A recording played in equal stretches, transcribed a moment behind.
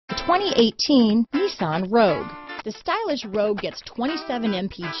The 2018 Nissan Rogue. The stylish Rogue gets 27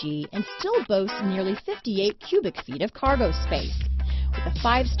 mpg and still boasts nearly 58 cubic feet of cargo space. With a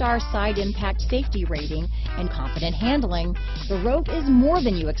 5-star side impact safety rating and confident handling, the Rogue is more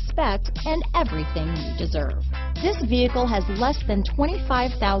than you expect and everything you deserve. This vehicle has less than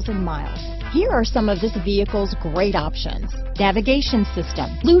 25,000 miles. Here are some of this vehicle's great options: navigation system,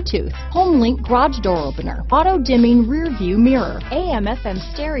 Bluetooth, HomeLink garage door opener, auto-dimming rear view mirror, AM/FM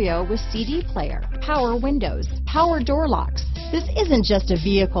stereo with CD player, power windows, power door locks. This isn't just a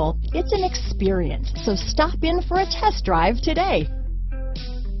vehicle, it's an experience. So stop in for a test drive today.